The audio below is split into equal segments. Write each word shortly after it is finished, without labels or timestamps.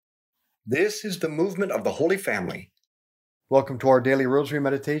This is the movement of the Holy Family. Welcome to our daily rosary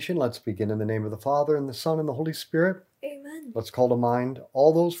meditation. Let's begin in the name of the Father, and the Son, and the Holy Spirit. Amen. Let's call to mind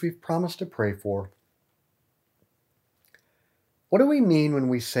all those we've promised to pray for. What do we mean when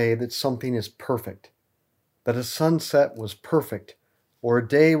we say that something is perfect? That a sunset was perfect, or a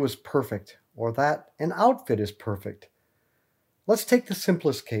day was perfect, or that an outfit is perfect? Let's take the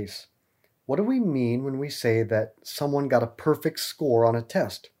simplest case. What do we mean when we say that someone got a perfect score on a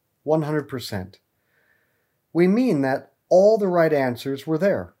test, 100%? We mean that all the right answers were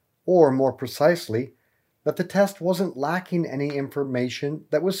there, or more precisely, that the test wasn't lacking any information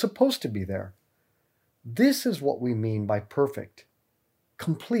that was supposed to be there. This is what we mean by perfect,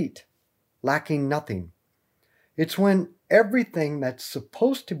 complete, lacking nothing. It's when everything that's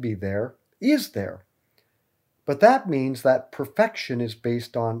supposed to be there is there. But that means that perfection is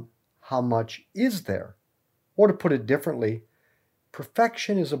based on how much is there. Or to put it differently,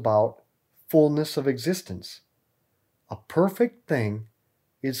 perfection is about fullness of existence. A perfect thing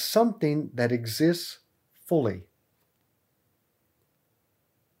is something that exists fully.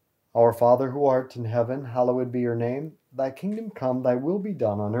 Our Father who art in heaven, hallowed be your name. Thy kingdom come, thy will be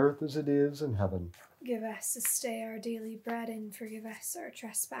done on earth as it is in heaven. Give us this day our daily bread, and forgive us our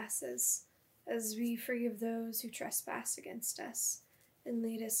trespasses, as we forgive those who trespass against us. And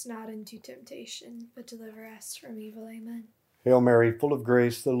lead us not into temptation, but deliver us from evil. Amen. Hail Mary, full of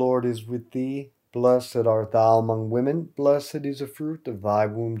grace, the Lord is with thee. Blessed art thou among women, blessed is the fruit of thy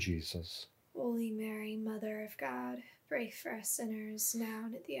womb, Jesus. Holy Mary, Mother of God, pray for us sinners, now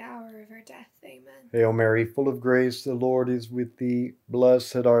and at the hour of our death. Amen. Hail Mary, full of grace, the Lord is with thee.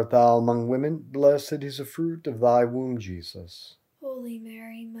 Blessed art thou among women, blessed is the fruit of thy womb, Jesus. Holy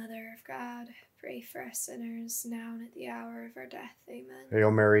Mary, Mother of God, pray for us sinners, now and at the hour of our death. Amen.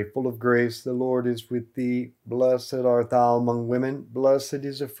 Hail Mary, full of grace, the Lord is with thee. Blessed art thou among women, blessed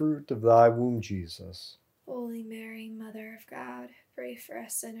is the fruit of thy womb, Jesus. Holy Mary, Mother of God, pray for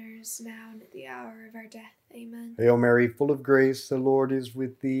us sinners, now and at the hour of our death. Amen. Hail Mary, full of grace, the Lord is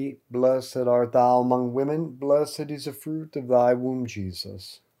with thee. Blessed art thou among women, blessed is the fruit of thy womb,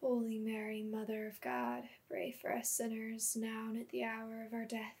 Jesus. Holy Mary, Mother of God, pray for us sinners, now and at the hour of our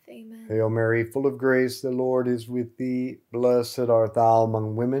death. Amen. Hail Mary, full of grace, the Lord is with thee. Blessed art thou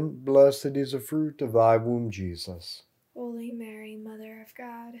among women, blessed is the fruit of thy womb, Jesus. Holy Mary, Mother of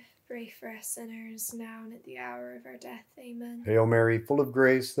God, pray for us sinners, now and at the hour of our death. Amen. Hail Mary, full of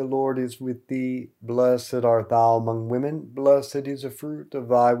grace, the Lord is with thee. Blessed art thou among women, blessed is the fruit of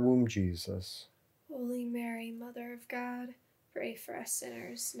thy womb, Jesus. Holy Mary, Mother of God, pray for us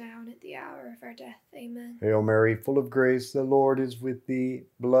sinners, now and at the hour of our death. Amen. Hail Mary, full of grace, the Lord is with thee.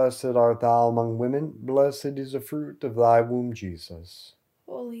 Blessed art thou among women, blessed is the fruit of thy womb, Jesus.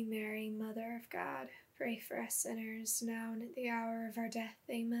 Holy Mary, Mother of God, pray for us sinners, now and at the hour of our death.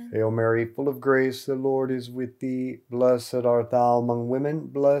 Amen. Hail Mary, full of grace, the Lord is with thee. Blessed art thou among women,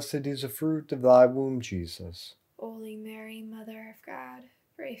 blessed is the fruit of thy womb, Jesus. Holy Mary, Mother of God,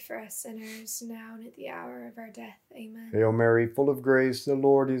 pray for us sinners, now and at the hour of our death. Amen. Hail Mary, full of grace, the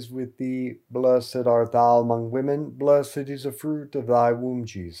Lord is with thee. Blessed art thou among women, blessed is the fruit of thy womb,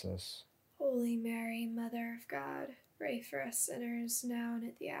 Jesus. Holy Mary, Mother of God, pray for us sinners, now and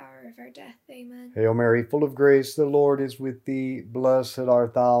at the hour of our death. Amen. Hail Mary, full of grace, the Lord is with thee. Blessed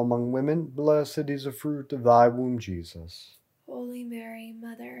art thou among women, blessed is the fruit of thy womb, Jesus. Holy Mary,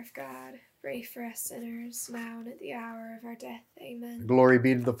 Mother of God, pray for us sinners, now and at the hour of our death. Amen. Glory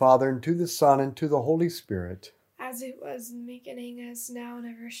be to the Father, and to the Son, and to the Holy Spirit. As it was in the beginning, as now and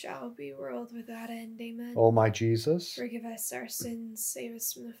ever shall be, world without end. Amen. O my Jesus, forgive us our sins, save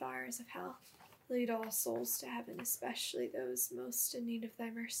us from the fires of hell. Lead all souls to heaven, especially those most in need of thy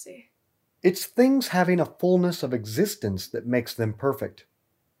mercy. it's things having a fullness of existence that makes them perfect.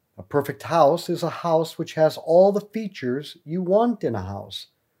 A perfect house is a house which has all the features you want in a house.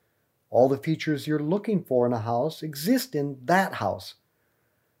 All the features you're looking for in a house exist in that house.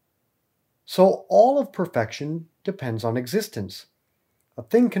 So all of perfection depends on existence. A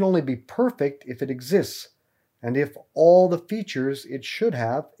thing can only be perfect if it exists, and if all the features it should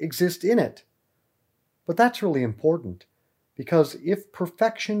have exist in it. But that's really important, because if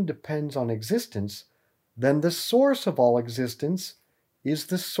perfection depends on existence, then the source of all existence is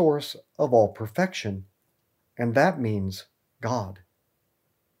the source of all perfection, and that means God.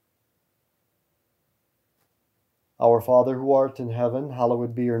 Our Father who art in heaven,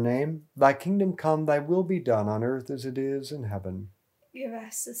 hallowed be your name. Thy kingdom come, thy will be done on earth as it is in heaven. Give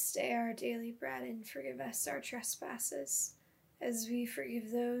us this day our daily bread, and forgive us our trespasses, as we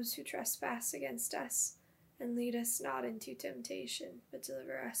forgive those who trespass against us. and lead us not into temptation, but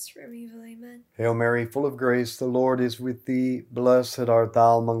deliver us from evil. Amen. Hail Mary, full of grace, the Lord is with thee. Blessed art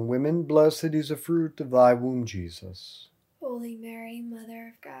thou among women, blessed is the fruit of thy womb, Jesus. Holy Mary,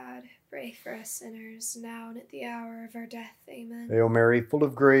 Mother of God, pray for us sinners, now and at the hour of our death. Amen. Hail Mary, full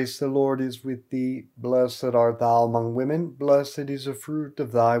of grace, the Lord is with thee. Blessed art thou among women, blessed is the fruit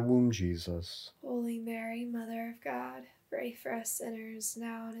of thy womb, Jesus. Holy Mary, Mother of God, pray for us sinners,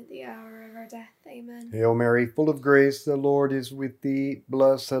 now and at the hour of our death. Amen. Hail Mary, full of grace, the Lord is with thee.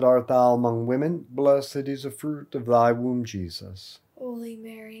 Blessed art thou among women, blessed is the fruit of thy womb, Jesus. Holy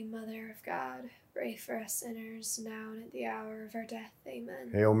Mary, Mother of God, pray for us sinners, now and at the hour of our death.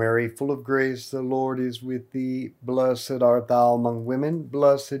 Amen. Hail Mary, full of grace, the Lord is with thee. Blessed art thou among women,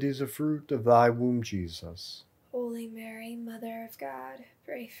 blessed is the fruit of thy womb, Jesus. Holy Mary, Mother of God,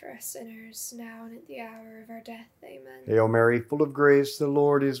 pray for us sinners, now and at the hour of our death. Amen. Hail Mary, full of grace, the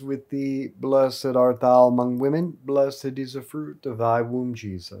Lord is with thee. Blessed art thou among women, blessed is the fruit of thy womb,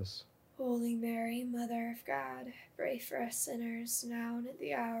 Jesus. Holy Mary, Mother of God, pray for us sinners, now and at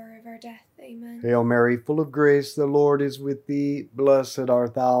the hour of our death. Amen. Hail Mary, full of grace, the Lord is with thee. Blessed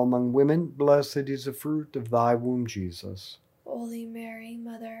art thou among women, blessed is the fruit of thy womb, Jesus. Holy Mary,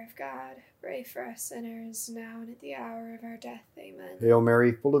 Mother of God, pray for us sinners, now and at the hour of our death. Amen. Hail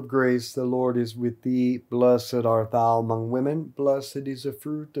Mary, full of grace, the Lord is with thee. Blessed art thou among women, blessed is the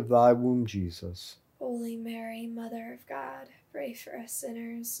fruit of thy womb, Jesus. Holy Mary, Mother of God, pray for us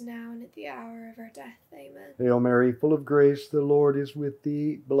sinners, now and at the hour of our death. Amen. Hail Mary, full of grace, the Lord is with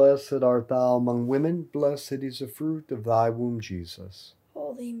thee. Blessed art thou among women, blessed is the fruit of thy womb, Jesus.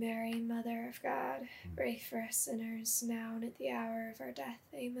 Holy Mary, Mother of God, pray for us sinners, now and at the hour of our death.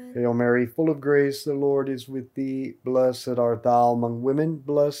 Amen. Hail Mary, full of grace, the Lord is with thee. Blessed art thou among women,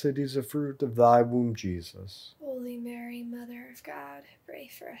 blessed is the fruit of thy womb, Jesus. Holy Mary, Mother of God, pray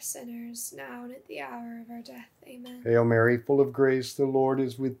for us sinners, now and at the hour of our death. Amen. Hail Mary, full of grace, the Lord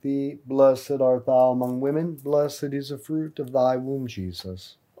is with thee. Blessed art thou among women, blessed is the fruit of thy womb,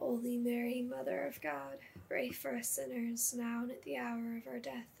 Jesus. Holy Mary, Mother of God, pray for us sinners, now and at the hour of our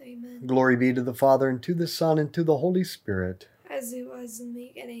death. Amen. Glory be to the Father, and to the Son, and to the Holy Spirit. As it was in the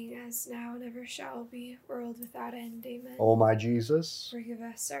beginning, as now, and ever shall be, world without end. Amen. O my Jesus, forgive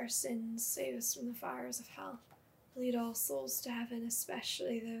us our sins, save us from the fires of hell. Lead all souls to heaven,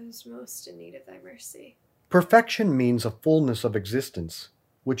 especially those most in need of thy mercy. perfection means a fullness of existence,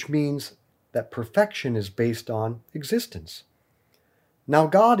 which means that perfection is based on existence. Now,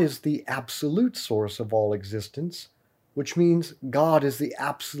 God is the absolute source of all existence, which means God is the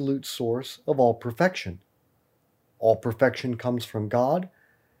absolute source of all perfection. All perfection comes from God,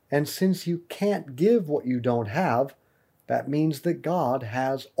 and since you can't give what you don't have, that means that God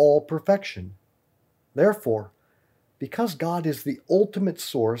has all perfection. Therefore, because God is the ultimate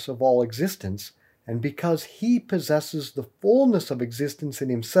source of all existence, and because He possesses the fullness of existence in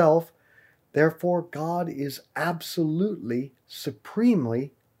Himself, therefore God is absolutely,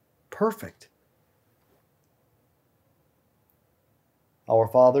 supremely perfect. Our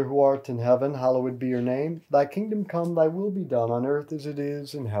Father who art in heaven, hallowed be your name. Thy kingdom come, thy will be done on earth as it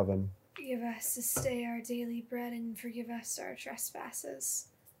is in heaven. Give us this day our daily bread, and forgive us our trespasses,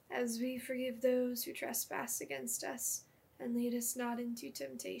 as we forgive those who trespass against us. And lead us not into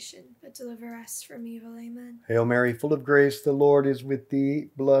temptation, but deliver us from evil. Amen. Hail Mary, full of grace, the Lord is with thee.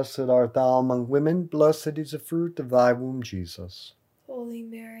 Blessed art thou among women, blessed is the fruit of thy womb, Jesus. Holy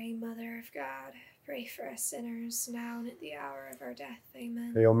Mary, Mother of God, pray for us sinners, now and at the hour of our death.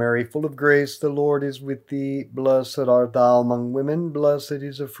 Amen. Hail Mary, full of grace, the Lord is with thee. Blessed art thou among women, blessed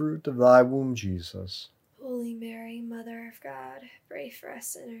is the fruit of thy womb, Jesus. Holy Mary, Mother of God, pray for us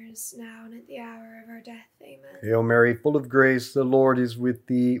sinners, now and at the hour of our death. Amen. Hail Mary, full of grace, the Lord is with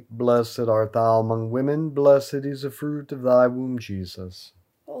thee. Blessed art thou among women, blessed is the fruit of thy womb, Jesus.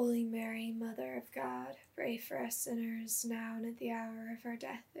 Holy Mary, Mother of God, pray for us sinners, now and at the hour of our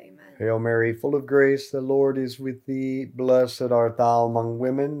death. Amen. Hail Mary, full of grace, the Lord is with thee. Blessed art thou among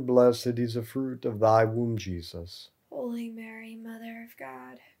women, blessed is the fruit of thy womb, Jesus. Holy Mary, Mother of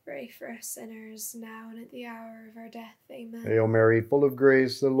God, pray for us sinners, now and at the hour of our death. Amen. Hail Mary, full of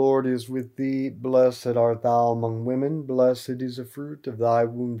grace, the Lord is with thee. Blessed art thou among women, blessed is the fruit of thy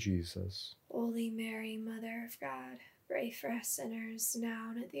womb, Jesus. Holy Mary, Mother of God, pray for us sinners,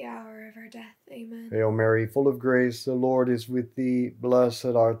 now and at the hour of our death. Amen. Hail Mary, full of grace, the Lord is with thee. Blessed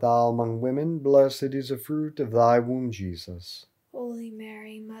art thou among women, blessed is the fruit of thy womb, Jesus. Holy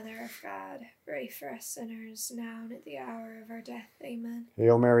Mary, Mother of God, pray for us sinners, now and at the hour of our death. Amen.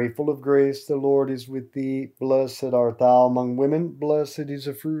 Hail Mary, full of grace, the Lord is with thee. Blessed art thou among women, blessed is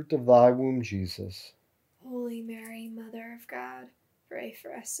the fruit of thy womb, Jesus. Holy Mary, Mother of God, pray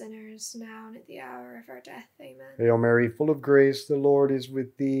for us sinners, now and at the hour of our death. Amen. Hail Mary, full of grace, the Lord is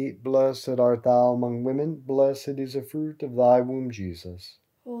with thee. Blessed art thou among women. Blessed is the fruit of thy womb, Jesus.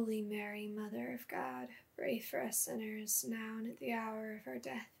 Holy Mary, Mother of God, pray for us sinners, now and at the hour of our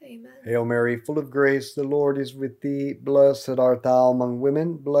death. Amen. Hail Mary, full of grace, the Lord is with thee. Blessed art thou among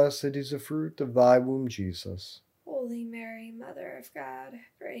women. Blessed is the fruit of thy womb, Jesus. Holy Mary, Mother of God,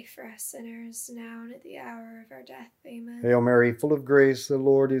 pray for us sinners, now and at the hour of our death. Amen. Hail Mary, full of grace, the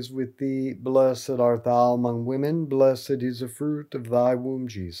Lord is with thee. Blessed art thou among women. Blessed is the fruit of thy womb,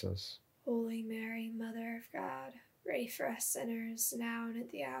 Jesus. Holy Mary, Mother of God, pray for us sinners, now and at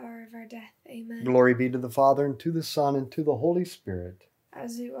the hour of our death. Amen. Glory be to the Father, and to the Son, and to the Holy Spirit.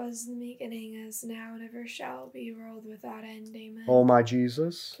 As it was in the beginning, as now, and ever shall be, world without end. Amen. O my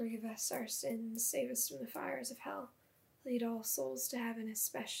Jesus, forgive us our sins, save us from the fires of hell. Lead all souls to heaven,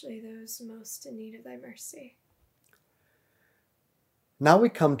 especially those most in need of thy mercy. now we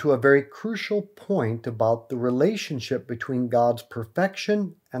come to a very crucial point about the relationship between God's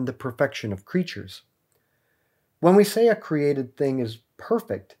perfection and the perfection of creatures. When we say a created thing is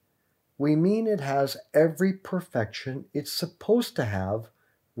perfect, we mean it has every perfection it's supposed to have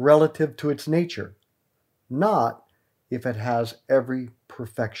relative to its nature, not if it has every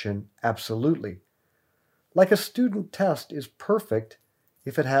perfection absolutely. Like a student test is perfect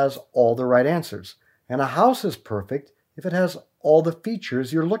if it has all the right answers, and a house is perfect if it has all the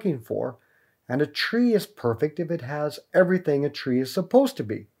features you're looking for, and a tree is perfect if it has everything a tree is supposed to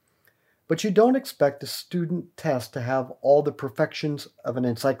be. But you don't expect a student test to have all the perfections of an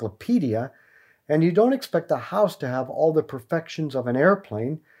encyclopedia, and you don't expect a house to have all the perfections of an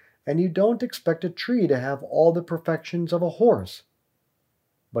airplane, and you don't expect a tree to have all the perfections of a horse.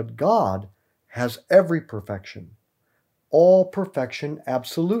 But God has every perfection, all perfection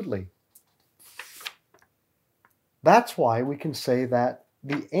absolutely. That's why we can say that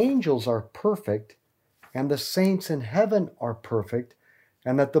the angels are perfect, and the saints in heaven are perfect,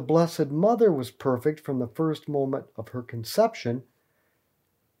 and that the Blessed Mother was perfect from the first moment of her conception,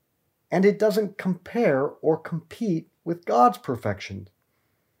 and it doesn't compare or compete with God's perfection.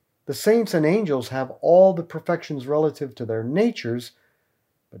 The saints and angels have all the perfections relative to their natures,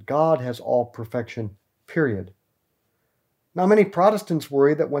 but God has all perfection, period. Now, many Protestants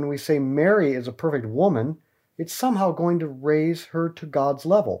worry that when we say Mary is a perfect woman, it's somehow going to raise her to God's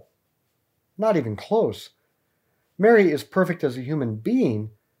level. Not even close. Mary is perfect as a human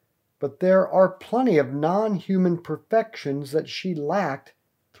being, but there are plenty of non-human perfections that she lacked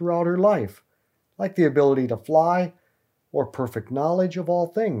throughout her life, like the ability to fly or perfect knowledge of all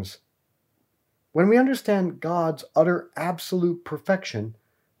things. When we understand God's utter absolute perfection,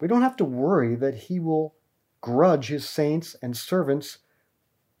 we don't have to worry that He will grudge His saints and servants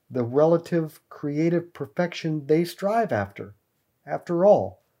the relative creative perfection they strive after. After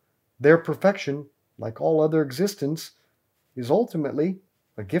all, their perfection, like all other existence, is ultimately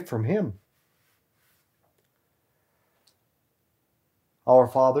a gift from Him. Our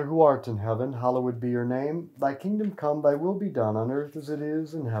Father, who art in heaven, hallowed be your name. Thy kingdom come, thy will be done on earth as it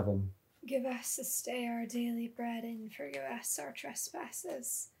is in heaven. Give us this day our daily bread, and forgive us our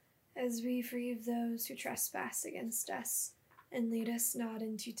trespasses, as we forgive those who trespass against us. And lead us not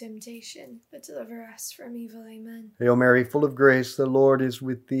into temptation, but deliver us from evil. Amen. Hail Mary, full of grace, the Lord is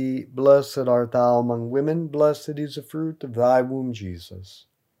with thee. Blessed art thou among women. Blessed is the fruit of thy womb, Jesus.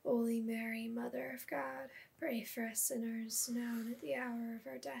 Holy Mary, Mother of God, pray for us sinners, now and at the hour of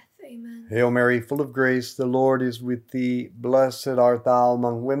our death. Amen. Hail Mary, full of grace, the Lord is with thee. Blessed art thou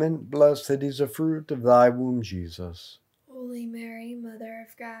among women. Blessed is the fruit of thy womb, Jesus. Holy Mary, Mother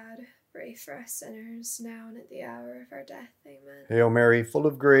of God, pray for us sinners, now and at the hour of our death. Amen. Hail Mary, full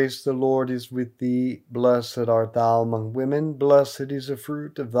of grace, the Lord is with thee. Blessed art thou among women. Blessed is the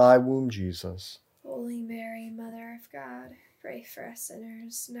fruit of thy womb, Jesus. Holy Mary, Mother of God, pray for us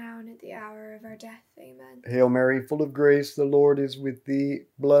sinners, now and at the hour of our death. Amen. Hail Mary, full of grace, the Lord is with thee.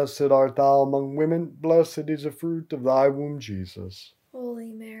 Blessed art thou among women. Blessed is the fruit of thy womb, Jesus.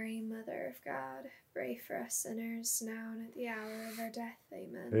 Holy Mary, Mother of God, pray for us sinners, now and at the hour of our death.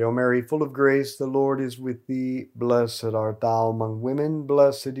 Amen. Hail Mary, full of grace, the Lord is with thee. Blessed art thou among women.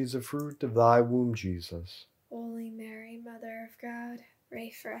 Blessed is the fruit of thy womb, Jesus. Holy Mary, Mother of God, pray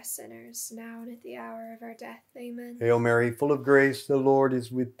for us sinners, now and at the hour of our death. Amen. Hail Mary, full of grace, the Lord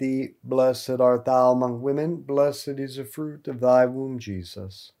is with thee. Blessed art thou among women. Blessed is the fruit of thy womb,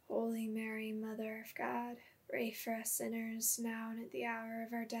 Jesus. Holy Mary, Mother of God, pray for us sinners, now and at the hour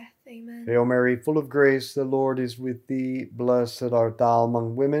of our death. Amen. Hail Mary, full of grace, the Lord is with thee. Blessed art thou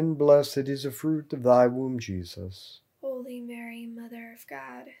among women. Blessed is the fruit of thy womb, Jesus. Holy Mary, Mother of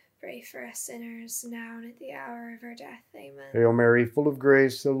God, pray for us sinners, now and at the hour of our death. Amen. Hail Mary, full of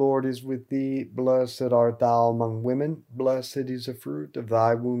grace, the Lord is with thee. Blessed art thou among women. Blessed is the fruit of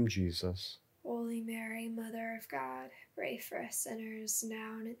thy womb, Jesus. Holy Mary, Mother of God, pray for us sinners,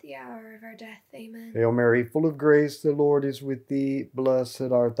 now and at the hour of our death. Amen. Hail Mary, full of grace, the Lord is with thee.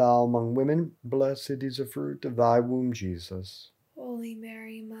 Blessed art thou among women. Blessed is the fruit of thy womb, Jesus. Holy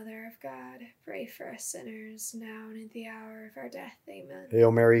Mary, Mother of God, pray for us sinners, now and at the hour of our death. Amen.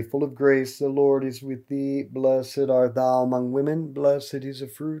 Hail Mary, full of grace, the Lord is with thee. Blessed art thou among women. Blessed is the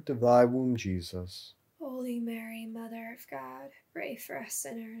fruit of thy womb, Jesus. Holy Mary, Mother of God, pray for us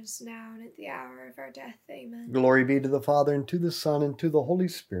sinners, now and at the hour of our death. Amen. Glory be to the Father, and to the Son, and to the Holy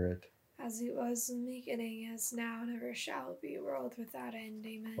Spirit. As it was in the beginning, as now, and ever shall be, world without end.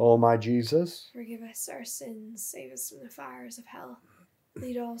 Amen. O my Jesus, Forgive us our sins, save us from the fires of hell.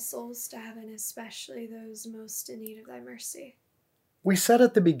 Lead all souls to heaven, especially those most in need of thy mercy. we said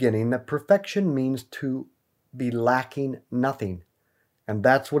at the beginning that perfection means to be lacking nothing, and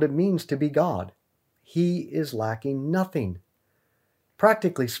that's what it means to be God. He is lacking nothing.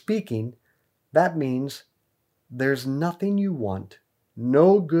 Practically speaking, that means there's nothing you want,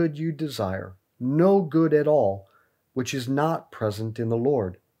 no good you desire, no good at all, which is not present in the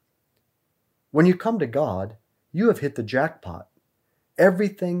Lord. When you come to God, you have hit the jackpot.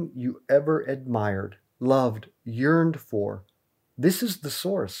 Everything you ever admired, loved, yearned for, this is the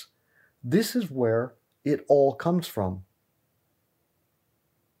source. This is where it all comes from.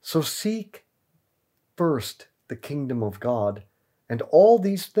 So seek first the kingdom of God, and all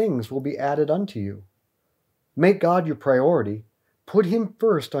these things will be added unto you. Make God your priority. Put Him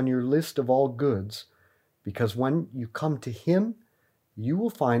first on your list of all goods, because when you come to Him, you will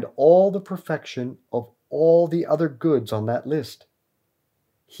find all the perfection of all the other goods on that list.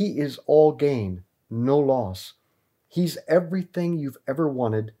 He is all gain, no loss. He's everything you've ever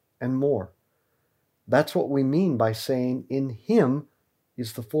wanted and more. That's what we mean by saying in Him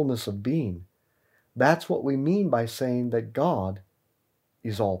is the fullness of being. That's what we mean by saying that God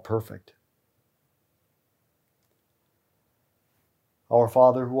is all perfect. Our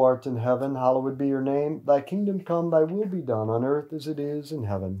Father who art in heaven, hallowed be your name. Thy kingdom come, thy will be done on earth as it is in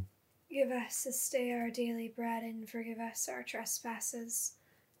heaven. Give us this day our daily bread, and forgive us our trespasses,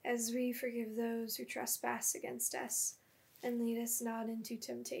 as we forgive those who trespass against us. And lead us not into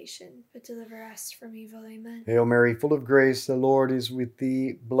temptation, but deliver us from evil. Amen. Hail Mary, full of grace, the Lord is with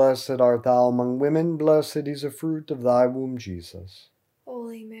thee. Blessed art thou among women. Blessed is the fruit of thy womb, Jesus.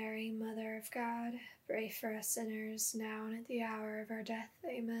 Holy Mary, Mother of God, pray for us sinners, now and at the hour of our death.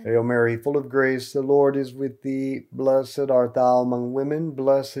 Amen. Hail Mary, full of grace, the Lord is with thee. Blessed art thou among women.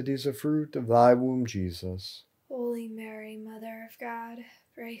 Blessed is the fruit of thy womb, Jesus. Holy Mary, Mother of God,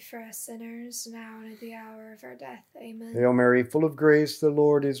 pray for us sinners, now and at the hour of our death. Amen. Hail Mary, full of grace, the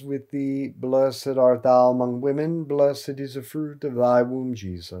Lord is with thee. Blessed art thou among women. Blessed is the fruit of thy womb,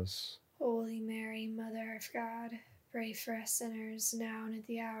 Jesus. Holy Mary, Mother of God, pray for us sinners, now and at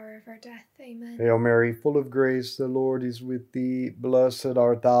the hour of our death. Amen. Hail Mary, full of grace, the Lord is with thee. Blessed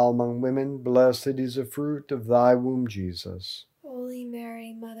art thou among women. Blessed is the fruit of thy womb, Jesus. Holy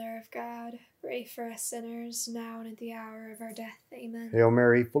Mary, Mother of God, pray for us sinners, now and at the hour of our death. Amen. Hail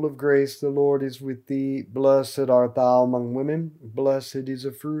Mary, full of grace, the Lord is with thee. Blessed art thou among women. Blessed is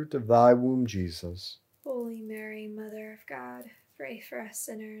the fruit of thy womb, Jesus. Holy Mary, Mother of God, pray for us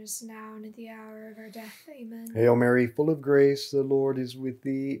sinners, now and at the hour of our death. Amen. Hail Mary, full of grace, the Lord is with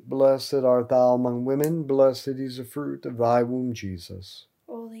thee. Blessed art thou among women. Blessed is the fruit of thy womb, Jesus.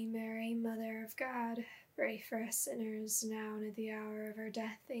 Holy Mary, Mother of God, pray for us sinners, now and at the hour of our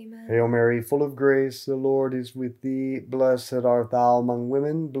death. Amen. Hail Mary, full of grace, the Lord is with thee. Blessed art thou among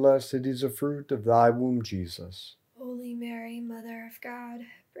women. Blessed is the fruit of thy womb, Jesus. Holy Mary, Mother of God,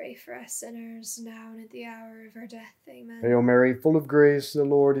 pray for us sinners, now and at the hour of our death. Amen. Hail Mary, full of grace, the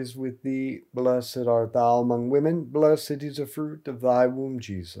Lord is with thee. Blessed art thou among women. Blessed is the fruit of thy womb,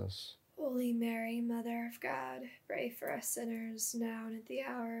 Jesus. Holy Mary, Mother of God, pray for us sinners, now and at the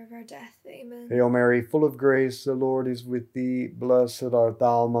hour of our death. Amen. Hail Mary, full of grace, the Lord is with thee. Blessed art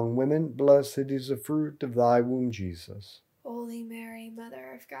thou among women. Blessed is the fruit of thy womb, Jesus. Holy Mary,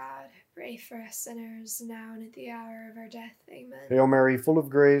 Mother of God, pray for us sinners, now and at the hour of our death. Amen. Hail Mary, full of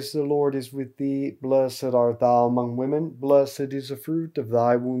grace, the Lord is with thee. Blessed art thou among women. Blessed is the fruit of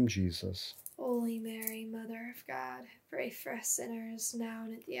thy womb, Jesus. Holy Mary, Mother of God, pray for us sinners, now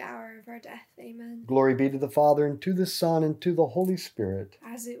and at the hour of our death. Amen. Glory be to the Father, and to the Son, and to the Holy Spirit.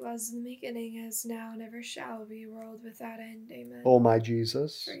 As it was in the beginning, as now, and ever shall be, world without end. Amen. O my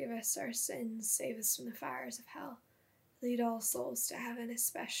Jesus, Forgive us our sins, save us from the fires of hell. Lead all souls to heaven,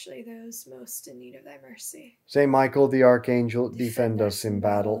 especially those most in need of thy mercy. Saint Michael the Archangel, defend us in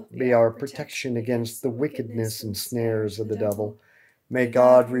battle. Be our protection against the wickedness and snares of the devil. May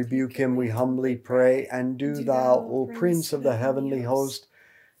God rebuke him, we humbly pray. And do thou, O Prince of the heavenly host,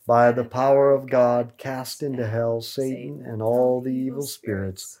 by the power of God, cast into hell Satan and all the evil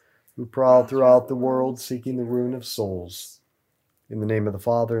spirits who prowl throughout the world seeking the ruin of souls. In the name of the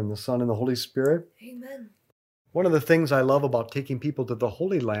Father, and the Son, and the Holy Spirit. Amen. One of the things I love about taking people to the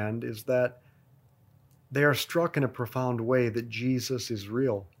Holy Land is that they are struck in a profound way that Jesus is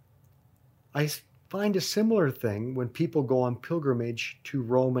real. I find a similar thing when people go on pilgrimage to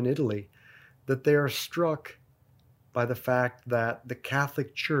Rome and Italy, that they are struck by the fact that the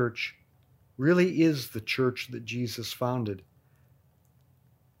Catholic Church really is the church that Jesus founded.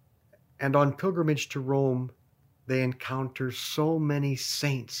 And on pilgrimage to Rome, they encounter so many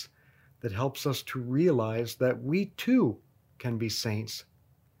saints that helps us to realize that we too can be saints.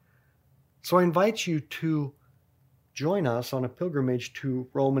 So I invite you to join us on a pilgrimage to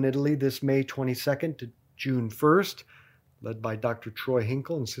Rome and Italy this May 22nd to June 1st, led by Dr. Troy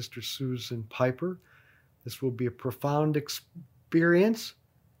Hinkle and Sister Susan Piper. This will be a profound experience,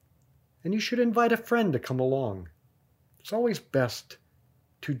 and you should invite a friend to come along. It's always best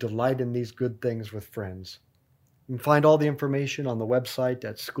to delight in these good things with friends. You can find all the information on the website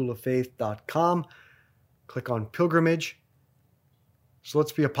at schooloffaith.com. Click on Pilgrimage. So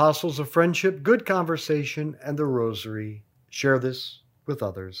let's be apostles of friendship, good conversation, and the rosary. Share this with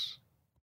others.